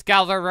please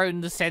gather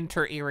around the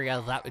center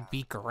area? That would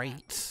be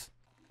great.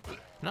 I'm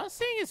not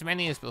seeing as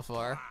many as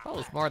before. Oh,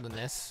 it's more than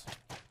this.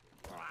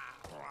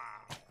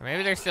 Or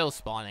maybe they're still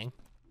spawning.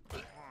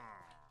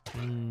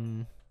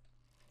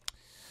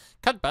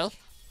 Could be.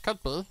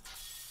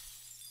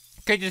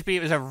 Could just be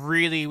it was a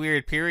really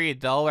weird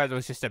period though, where there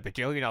was just a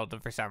bajillion of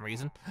them for some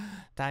reason.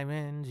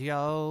 Diamonds,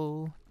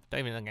 yo. Don't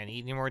even think I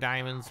need any more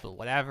diamonds, but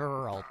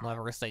whatever. I'll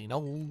never say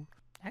no.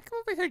 I come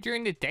over here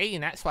during the day,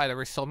 and that's why there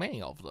were so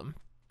many of them.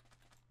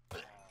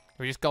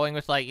 We're just going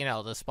with, like, you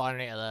know, the spawn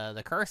rate of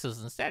the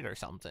curses instead or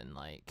something,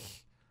 like.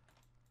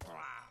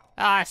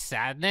 Ah,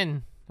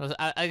 saddening.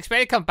 I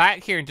expect to come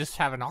back here and just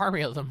have an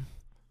army of them.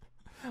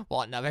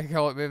 What, never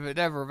go with me,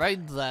 never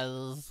mind.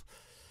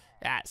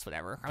 That's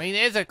whatever. I mean,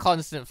 it is a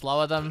constant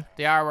flow of them.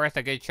 They are worth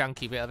a good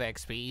chunky bit of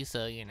XP,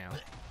 so, you know.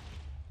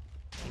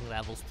 He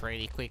levels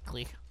pretty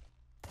quickly.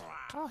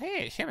 Oh,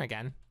 hey, it's him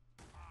again.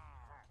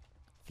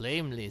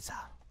 Flame laser.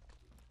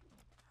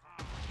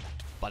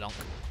 Badonk.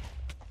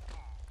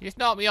 You just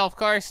knocked me off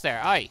course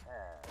there. Aye.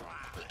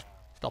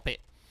 Stop it.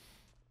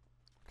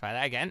 Try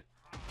that again.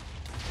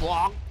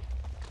 Block.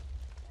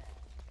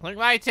 Look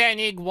my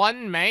technique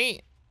one,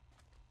 mate.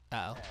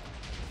 Uh-oh.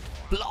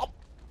 Blop.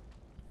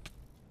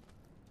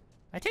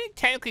 I think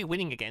technically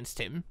winning against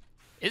him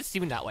is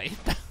seeming that way.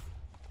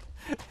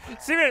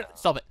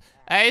 Stop it.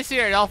 I see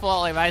an awful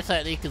lot like my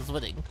technique is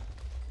winning.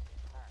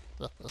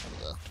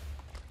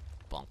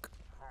 Bonk.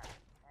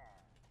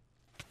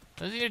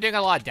 I think you're doing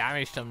a lot of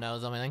damage to him now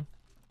or something.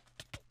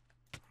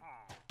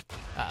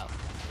 Uh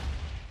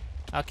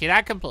oh. Okay,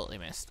 that completely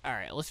missed.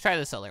 Alright, let's try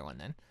this other one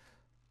then.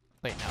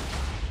 Wait,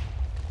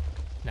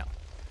 no. No.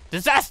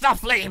 Disaster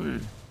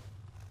flame!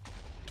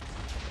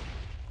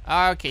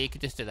 Okay, you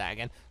could just do that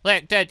again.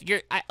 Look,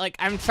 dude,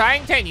 I'm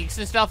trying techniques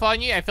and stuff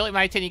on you. I feel like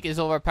my technique is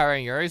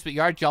overpowering yours, but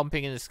you are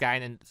jumping in the sky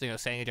and, you know,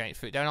 setting a giant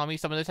foot down on me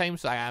some of the time,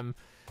 so I am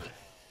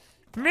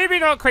maybe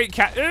not quite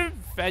okay.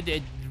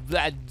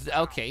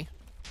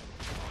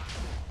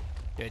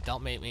 Dude,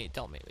 don't make me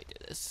do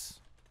this.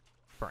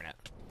 Burn it.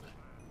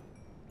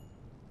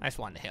 I just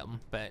wanted to hit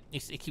him, but he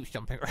keeps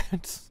jumping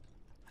around.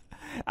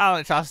 I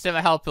don't trust him.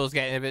 My health pool's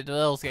getting the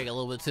levels getting a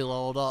little bit too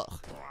low.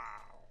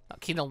 I'm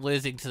keen on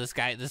losing to this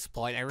guy at this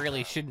point. I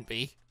really shouldn't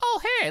be.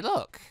 Oh, hey,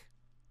 look.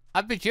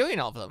 A bajillion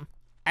of them.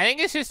 I think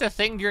it's just a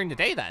thing during the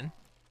day then.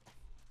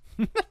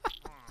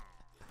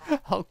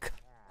 Oh,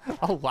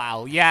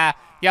 wow. Yeah,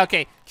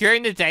 okay.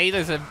 During the day,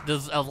 there's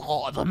a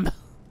lot of them.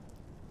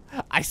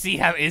 I see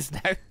how it is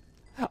now.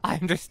 I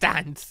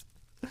understand.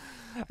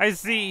 I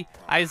see.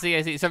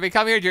 So if we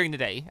come here during the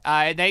day,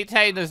 at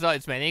nighttime there's not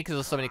as many because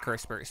there's so many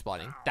curse spirits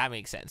spawning. That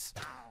makes sense.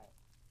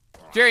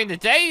 During the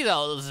day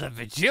though, there's a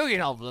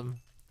bajillion of them.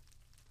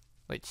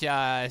 Which,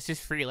 it's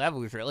just 3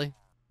 levels really.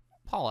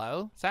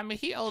 Paulo, is that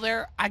Mojito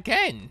there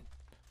again?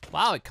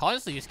 Wow, I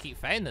constantly just keep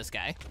fighting this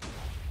guy.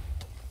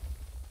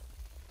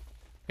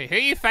 Wait, who are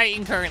you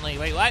fighting currently?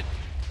 Wait, what?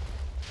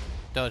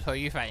 Dude, who are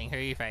you fighting? Who are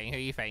you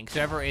fighting?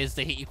 Whoever is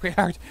the hit you quite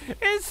hard.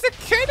 It's the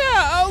Kidda!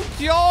 Oh,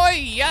 joy!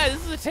 Yeah,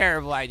 this is a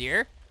terrible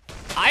idea.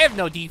 I have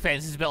no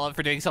defenses built up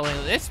for doing something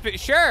like this, but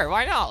sure,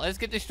 why not? Let's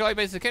get destroyed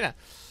by Sakuna.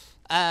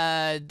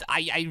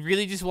 I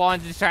really just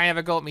wanted to try and have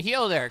a go at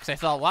Mihio there, because I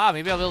thought, wow,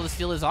 maybe I'll be able to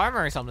steal his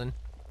armor or something.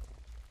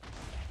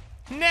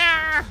 Nah!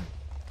 I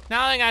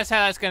don't think that's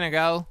how that's gonna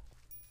go.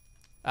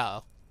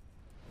 Uh-oh.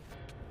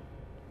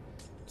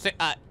 So,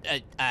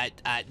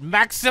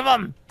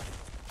 maximum!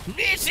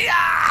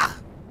 Nisha!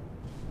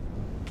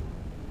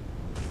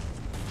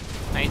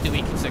 I need to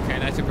weaken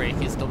Sakuna to break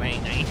his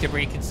domain. I need to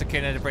break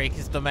Sakuna to break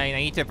his domain. I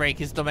need to break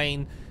his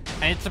domain.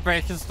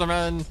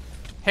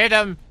 Hit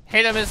him!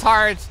 Hit him as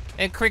hard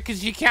and quick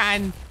as you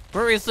can.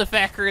 Where is the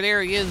fecker?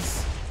 There he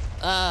is.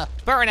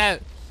 Burn out.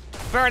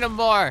 Burn him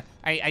more.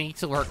 I need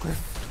to work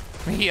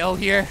with Rio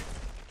here.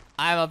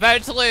 I'm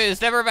about to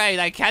lose. Never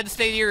mind. I can't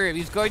stay near him.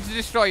 He's going to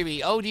destroy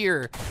me. Oh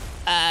dear.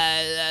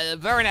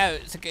 Burn out.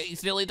 It's okay.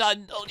 He's nearly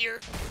done. Oh dear.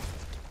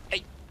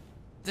 Hey.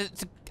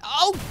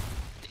 Oh!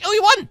 Oh, he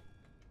won!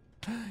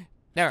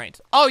 Never mind.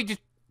 Oh, he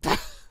just...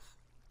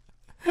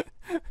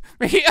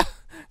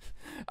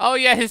 Oh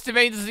yeah, his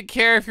domain doesn't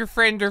care if you're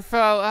friend or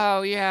foe.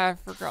 Oh yeah, I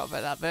forgot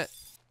about that bit.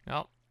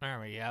 Oh, there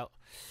we go.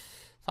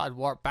 Thought I'd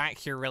warp back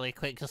here really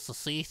quick just to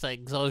see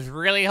things. I was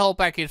really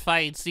hoping I could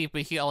see if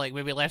we like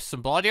maybe left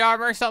some body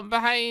armor or something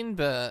behind,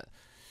 but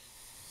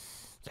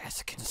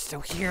Jessica's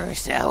still here,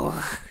 so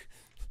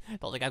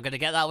don't think I'm gonna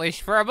get that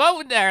wish for a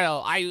moment there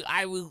though. I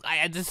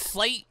had the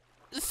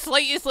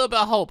slightest little bit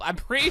of hope. I'm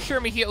pretty sure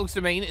Mihito's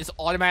domain is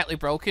automatically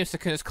broken, so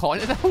Sakuna's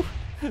caught it though.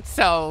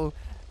 So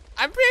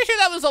I'm pretty sure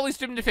that was always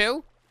doomed to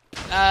fail.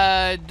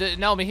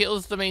 No,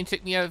 Mihito's domain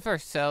took me out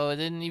first, so it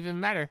didn't even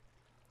matter.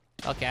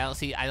 Okay,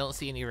 I don't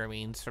see any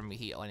remains from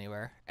Mihito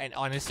anywhere. And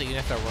honestly, even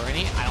if there were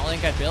any, I don't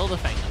think I'd be able to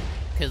find them.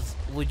 Because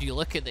would you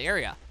look at the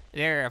area?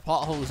 There are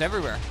potholes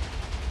everywhere.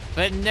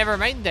 But never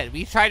mind that.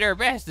 We tried our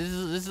best. This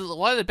is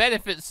one of the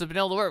benefits of being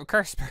able to work with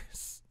curse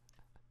bursts.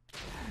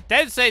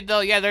 That said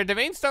though, yeah, their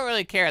domains don't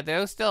really care.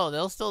 They'll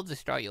still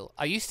destroy you.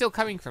 Are you still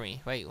coming for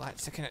me? Wait,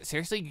 what?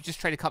 Seriously? You just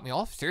tried to cut me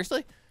off?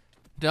 Seriously?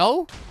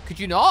 No? Could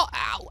you not?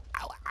 Ow,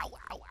 ow, ow,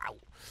 ow, ow.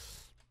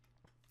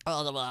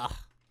 Oh,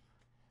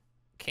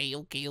 okay.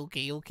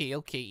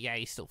 Yeah,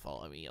 he's still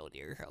following me. Oh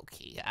dear.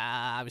 Okay.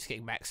 I'm just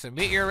getting back some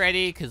meteor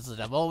ready because at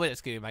the moment it's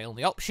gonna be my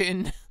only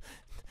option.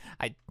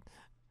 I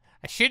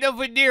should have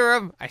went near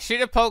him. I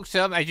should have poked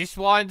him. I just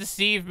wanted to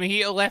see if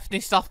Mojito left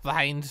any stuff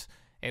behind.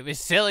 It was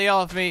silly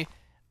of me.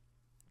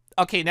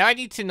 Okay, now I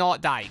need to not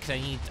die because I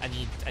need.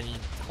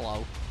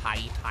 Hello,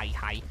 hi.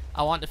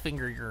 I want to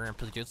finger your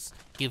amplitudes.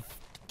 Give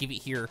it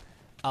here.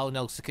 Oh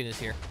no, Sukuna's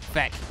here.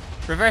 Back.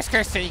 Reverse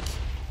curse take.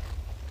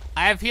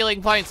 I have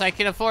healing points. I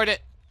can afford it.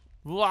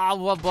 Blah.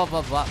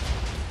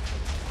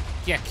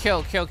 Yeah,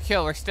 kill.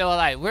 We're still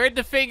alive. Where'd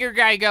the finger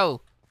guy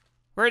go?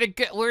 Where'd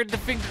the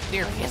finger?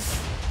 There he is.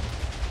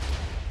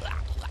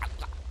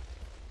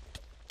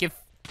 Give.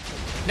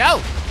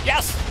 No.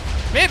 Yes.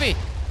 Maybe.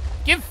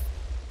 Give.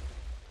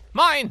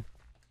 Mine.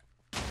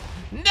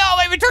 No,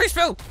 my inventory's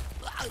full.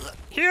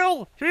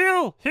 Heal.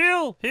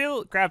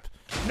 Grab.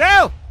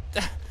 No.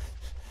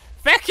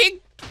 Fucking.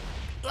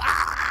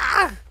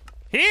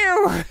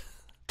 Heal.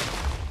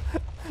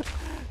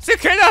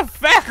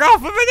 Sukuna, back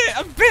off a minute.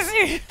 I'm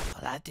busy.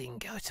 Well, that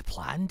didn't go to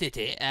plan, did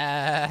it?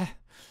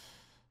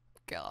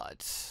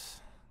 God.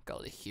 Go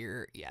to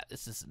here. Yeah,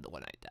 this isn't the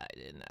one I died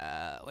in.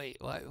 Wait,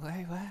 what?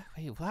 I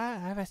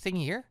have a thing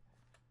here?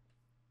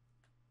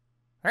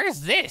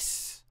 Where's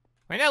this?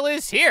 Why not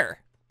lose here?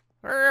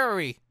 Where are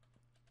we?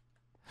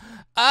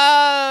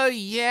 Oh,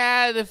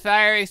 yeah, the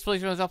fire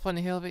explosion was up on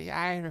the hill, but yeah,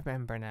 I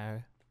remember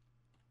now.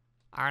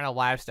 I don't know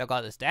why I've still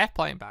got this death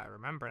point, but I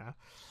remember now.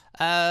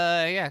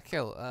 Yeah,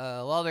 cool. What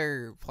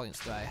other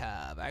points do I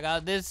have? I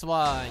got this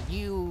one.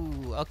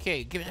 You.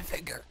 Okay, give it a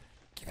finger.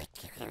 Give it.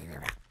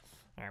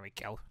 There we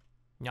go.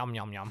 Yum.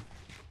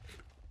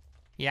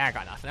 Yeah, I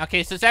got nothing.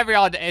 Okay, so it's every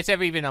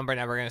even number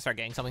now. We're gonna start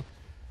getting something.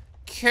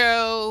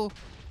 Cool.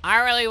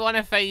 I really want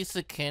to face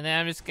the kid.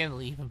 I'm just gonna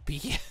leave him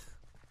be.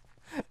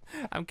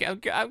 I'm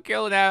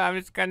cool now. I'm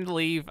just gonna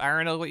leave. I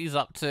don't know what he's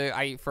up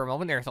to. For a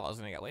moment there, I thought I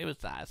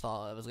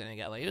was gonna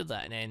get away with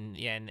that. And then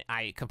yeah, and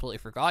I completely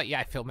forgot. Yeah,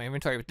 I filled my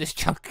inventory with this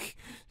junk.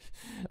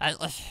 I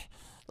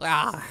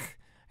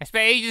spent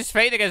ages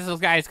fighting against those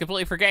guys,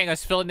 completely forgetting I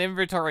was filling the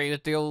inventory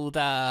with the old.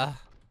 Oh,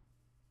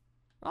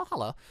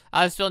 hello.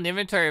 I was filling the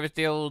inventory with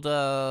the old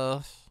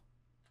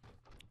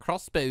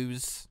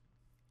crossbows,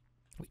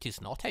 which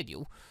is not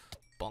ideal.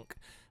 Bunk.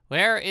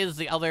 Where's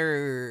the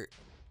other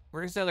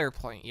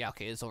point? Yeah,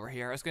 okay, it's over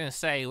here. I was gonna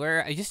say,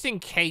 just in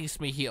case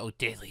Mojito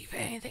did leave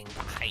anything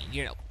behind,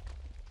 you know.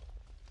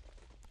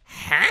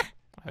 Huh?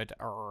 I would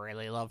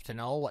really love to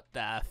know what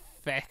the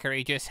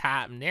feckery just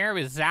happened there.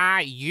 Was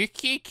that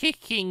Yuki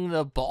kicking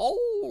the ball?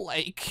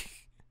 Like,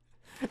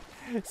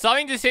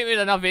 something just hit me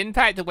with enough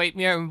impact to wipe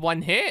me out in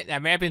one hit.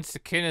 That may have been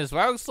Sukuna's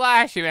world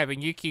slash. It may have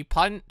been Yuki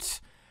punt.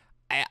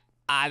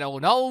 I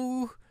don't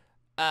know.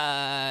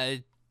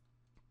 I'm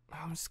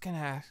just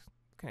gonna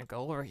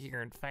go over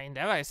here and find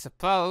out, I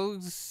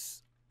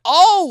suppose.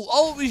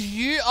 Oh, it was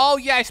you. Oh,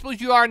 yeah, I suppose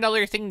you are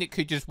another thing that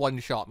could just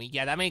one-shot me.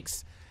 Yeah, that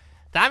makes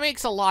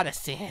a lot of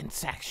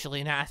sense,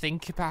 actually, now I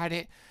think about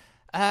it.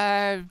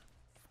 Okay,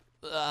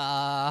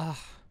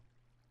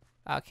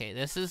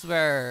 this is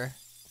where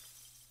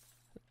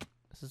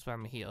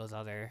Mojito's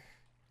other.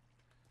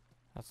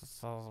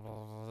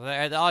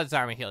 The odds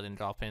are Mojito didn't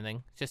drop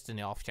anything. Just in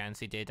the off chance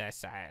he did, I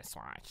just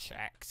want to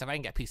check. Because if I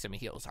can get a piece of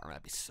Mojito's armor,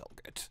 that'd be so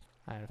good.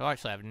 I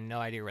unfortunately have no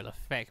idea where the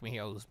feck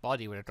Mojito's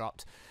body would have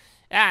dropped.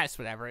 It's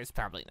whatever. It's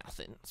probably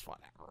nothing. It's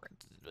whatever.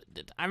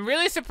 I'm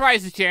really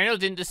surprised the general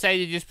didn't decide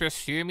to just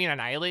pursue me and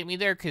annihilate me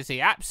there, because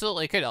he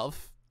absolutely could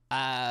have.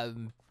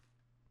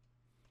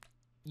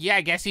 Yeah,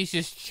 I guess he's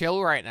just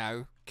chill right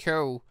now.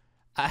 Cool.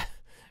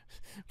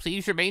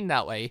 Please remain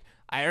that way.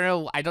 I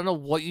don't know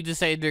what you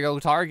decided to go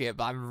target,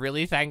 but I'm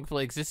really thankful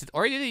it existed.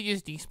 Or did he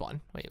just despawn?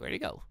 Wait, where'd he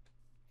go?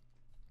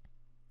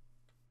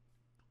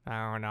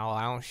 I don't know.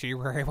 I don't see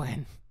where he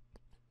went.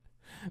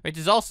 Which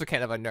is also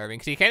kind of unnerving,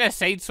 because he kind of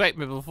sideswiped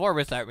me before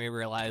without me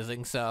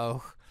realizing,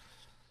 so.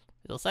 If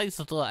he'll say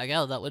something like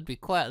that would be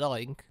quite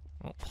annoying.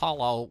 Oh,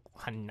 hello,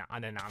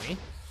 Hananami.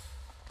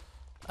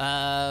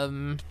 I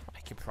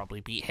can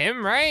probably beat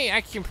him, right?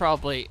 I can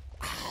probably.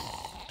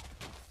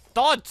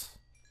 Dodd!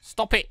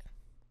 Stop it!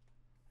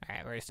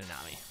 Alright, where's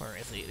Nanami? Where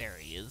is he? There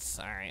he is.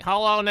 Alright,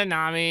 hello,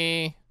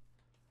 Nanami.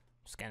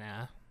 Just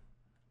gonna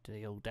do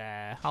the old,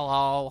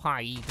 hello,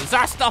 hi,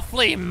 disaster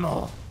flame!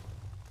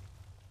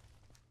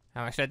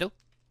 How much should I do?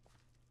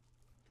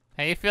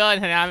 How you feeling,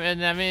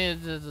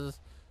 Nanami?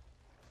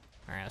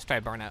 Alright, let's try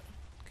burnout.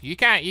 You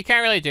can't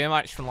really do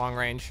much from long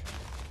range.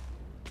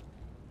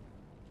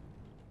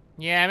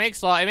 Yeah, it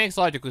makes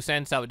logical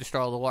sense that would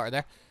destroy all the water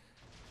there.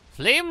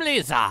 Flame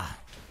laser!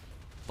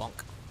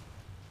 Bonk.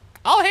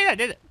 Oh, hey, I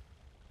did it!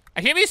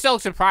 I can't be so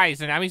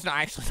surprised, and Nami's not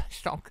actually that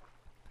strong.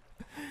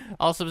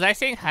 Also, was I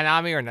saying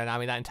Hanami or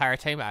Nanami that entire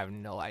time? I have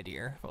no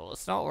idea. Well,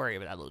 let's not worry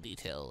about that little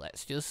detail.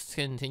 Let's just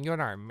continue on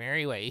our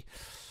merry way.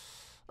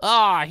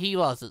 Ah, he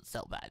wasn't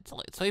so bad.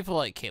 So people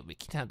like him, we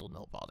can handle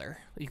no bother.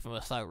 Even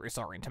without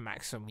resorting to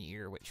maximum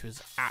year, which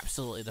was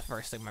absolutely the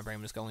first thing my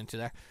brain was going to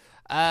there.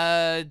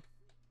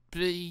 But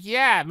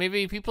yeah,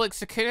 maybe people like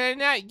Sakuna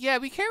and that. Yeah,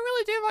 we can't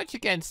really do much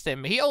against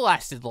him. He'll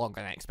lasted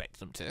longer than I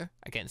expected him to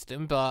against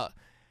him, but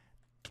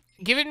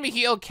given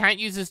Mihito can't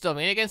use his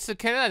domain against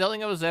Sakuna, I don't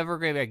think it was ever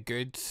going to be a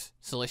good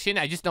solution.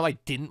 I just know I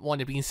didn't want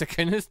to be in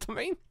Sakuna's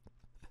domain.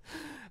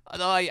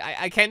 Although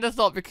I kind of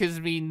thought because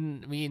me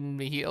and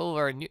Mihito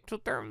are in neutral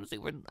terms, they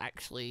wouldn't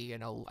actually, you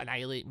know,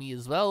 annihilate me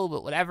as well.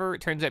 But whatever,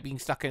 it turns out being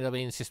stuck in a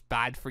domain is just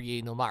bad for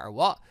you no matter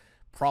what.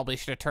 Probably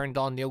should have turned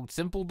on the old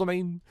simple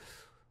domain.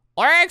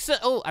 Or I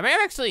might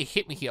have actually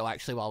hit Mihito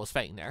actually while I was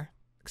fighting there.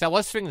 Because I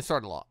was swinging the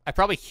sword a lot. I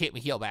probably hit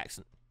Mihito by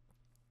accident.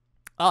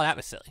 Oh, that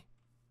was silly.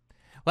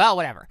 Well,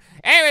 whatever.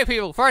 Anyway,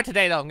 people, for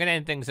today, though, I'm going to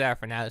end things there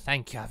for now.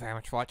 Thank you very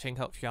much for watching.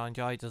 Hope you all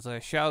enjoyed the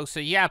show. So,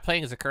 yeah,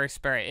 playing as a cursed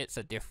spirit, it's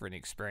a different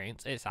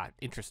experience. It's an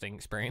interesting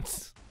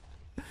experience.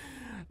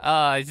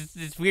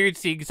 It's weird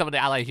seeing some of the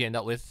allies you end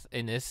up with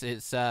in this.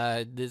 It's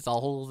a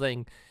whole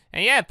thing.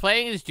 And, yeah,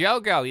 playing as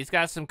Jogo, he's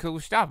got some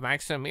cool stuff.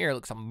 Maximum Mirror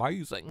looks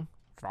amazing.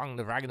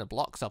 Dragging the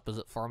blocks up as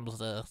it forms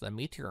the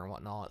meteor and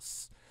whatnot.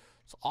 It's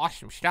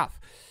awesome stuff.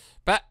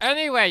 But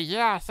anyway,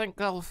 yeah, I think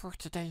that'll for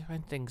today.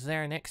 End things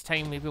there. Next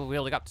time, maybe we'll be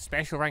able to get up the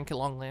special rank at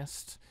long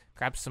list.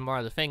 Grab some more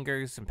of the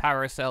fingers and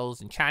power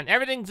cells and chant.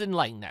 Everything's in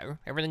line now.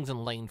 Everything's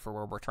in line for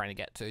where we're trying to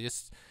get to.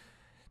 Just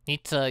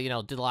need to, you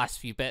know, do the last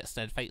few bits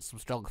and then fight some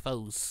strong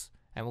foes.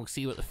 And we'll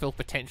see what the full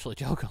potential of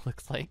Jogo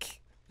looks like.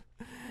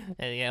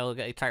 And yeah, we'll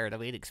get tired of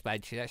the main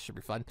expansion. That should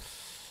be fun.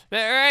 But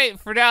alright,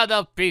 for now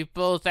though,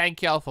 people,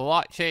 thank y'all for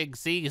watching.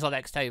 See you all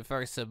next time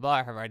for some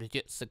more of our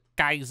Jujutsu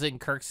Kaisen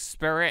Cursed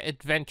Spirit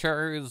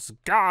adventures.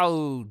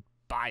 Go!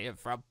 Bye,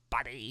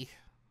 everybody.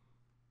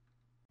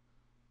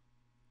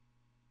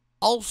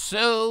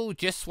 Also,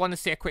 just want to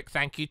say a quick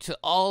thank you to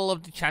all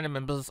of the channel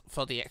members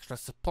for the extra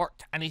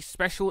support. And a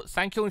special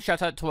thank you and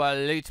shout out to our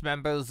late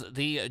members,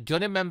 the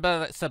Johnny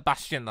member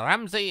Sebastian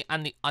Ramsey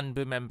and the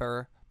ANBU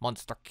member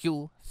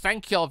MonsterQ.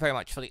 Thank you all very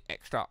much for the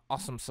extra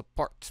awesome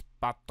support.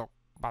 Bato.